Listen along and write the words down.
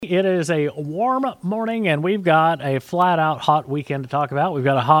It is a warm morning, and we've got a flat-out hot weekend to talk about. We've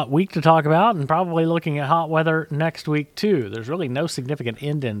got a hot week to talk about, and probably looking at hot weather next week, too. There's really no significant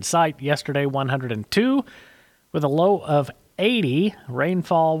end in sight. Yesterday, 102, with a low of 80.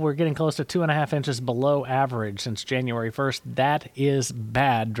 Rainfall, we're getting close to 2.5 inches below average since January 1st. That is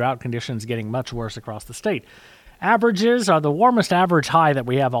bad. Drought conditions getting much worse across the state. Averages are the warmest average high that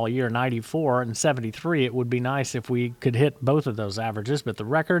we have all year, 94 and 73. It would be nice if we could hit both of those averages, but the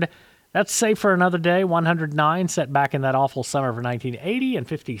record, that's safe for another day. 109 set back in that awful summer of 1980, and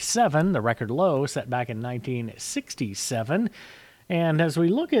 57, the record low, set back in 1967. And as we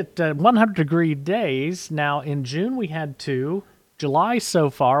look at 100-degree days, now in June we had 2. July so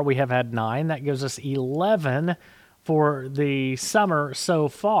far we have had 9. That gives us 11 for the summer so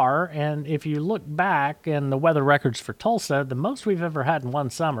far. And if you look back in the weather records for Tulsa, the most we've ever had in one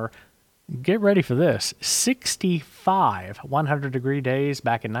summer, get ready for this, 65 100-degree days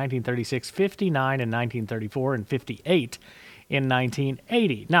back in 1936, 59 in 1934, and 58 in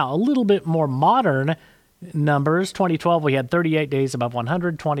 1980. Now, a little bit more modern numbers. 2012, we had 38 days above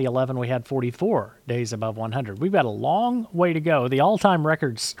 100. 2011, we had 44 days above 100. We've got a long way to go. The all-time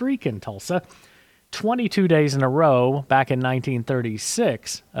record streak in Tulsa, 22 days in a row back in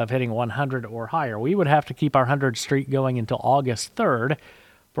 1936 of hitting 100 or higher. We would have to keep our 100 streak going until August 3rd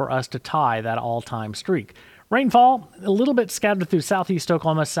for us to tie that all-time streak. Rainfall, a little bit scattered through southeast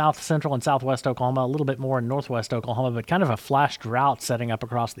Oklahoma, south central and southwest Oklahoma, a little bit more in northwest Oklahoma, but kind of a flash drought setting up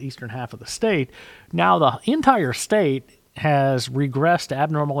across the eastern half of the state. Now the entire state has regressed to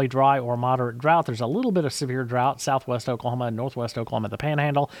abnormally dry or moderate drought. There's a little bit of severe drought, southwest Oklahoma and northwest Oklahoma, the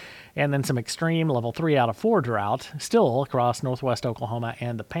Panhandle, and then some extreme level 3 out of 4 drought still across northwest Oklahoma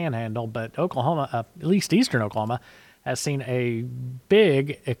and the Panhandle. But Oklahoma, at least eastern Oklahoma, has seen a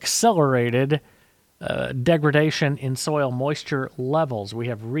big accelerated degradation in soil moisture levels. We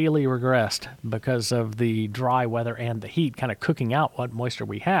have really regressed because of the dry weather and the heat kind of cooking out what moisture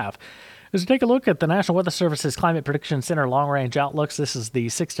we have. As we take a look at the National Weather Service's Climate Prediction Center long-range outlooks, this is the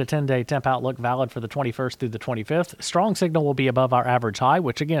 6 to 10-day temp outlook valid for the 21st through the 25th. Strong signal will be above our average high,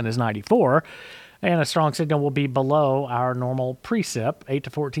 which again is 94, and a strong signal will be below our normal precip. 8 to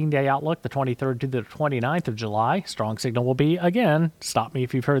 14-day outlook, the 23rd to the 29th of July. Strong signal will be, again, stop me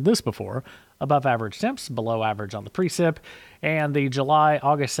if you've heard this before, above average temps, below average on the precip. And the July,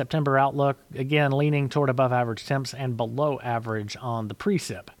 August, September outlook, again, leaning toward above average temps and below average on the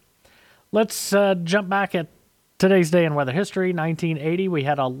precip. Let's jump back at today's day in weather history. 1980, we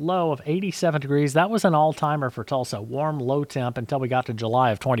had a low of 87 degrees. That was an all-timer for Tulsa. Warm, low temp until we got to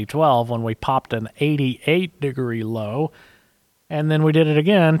July of 2012 when we popped an 88-degree low. And then we did it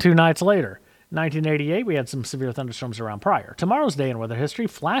again 2 nights later. 1988, we had some severe thunderstorms around prior. Tomorrow's day in weather history,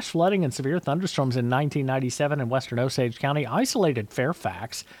 flash flooding and severe thunderstorms in 1997 in western Osage County isolated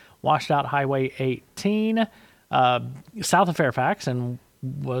Fairfax, washed out Highway 18 south of Fairfax, and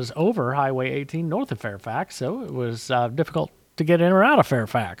was over Highway 18 north of Fairfax, so it was difficult to get in or out of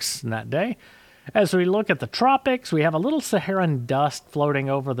Fairfax in that day. As we look at the tropics, we have a little Saharan dust floating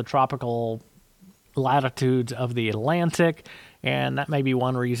over the tropical latitudes of the Atlantic, and that may be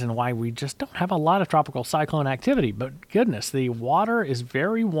one reason why we just don't have a lot of tropical cyclone activity. But goodness, the water is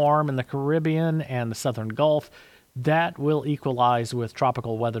very warm in the Caribbean and the Southern Gulf. That will equalize with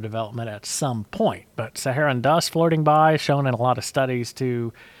tropical weather development at some point. But Saharan dust floating by, shown in a lot of studies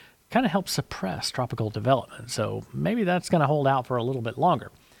to kind of help suppress tropical development. So maybe that's going to hold out for a little bit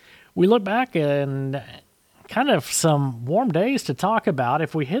longer. We look back and kind of some warm days to talk about.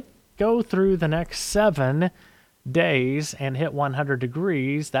 If we go through the next 7 days and hit 100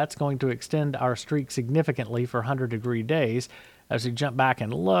 degrees, that's going to extend our streak significantly for 100-degree days. As we jump back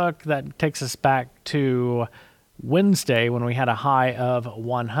and look, that takes us back to Wednesday when we had a high of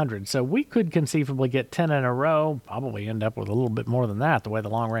 100. So we could conceivably get 10 in a row, probably end up with a little bit more than that, the way the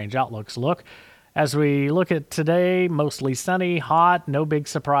long-range outlooks look. As we look at today, mostly sunny, hot, no big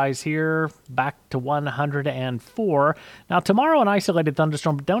surprise here, back to 104. Now, tomorrow, an isolated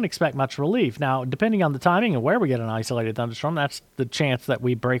thunderstorm, don't expect much relief. Now, depending on the timing and where we get an isolated thunderstorm, that's the chance that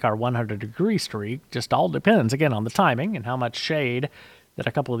we break our 100-degree streak. Just all depends, again, on the timing and how much shade that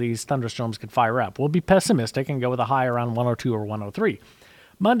a couple of these thunderstorms could fire up. We'll be pessimistic and go with a high around 102 or 103.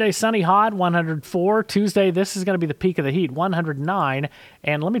 Monday, sunny, hot, 104. Tuesday, this is going to be the peak of the heat, 109.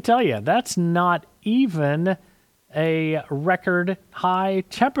 And let me tell you, that's not even a record high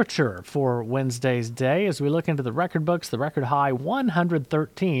temperature for Wednesday's day. As we look into the record books, the record high,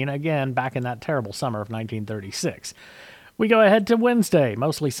 113, again, back in that terrible summer of 1936. We go ahead to Wednesday,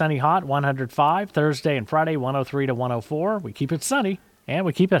 mostly sunny, hot, 105. Thursday and Friday, 103 to 104. We keep it sunny, and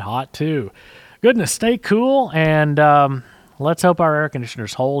we keep it hot, too. Goodness, stay cool, and let's hope our air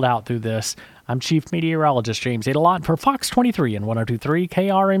conditioners hold out through this. I'm Chief Meteorologist James Adelot for Fox 23 and 102.3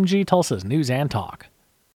 KRMG Tulsa's News and Talk.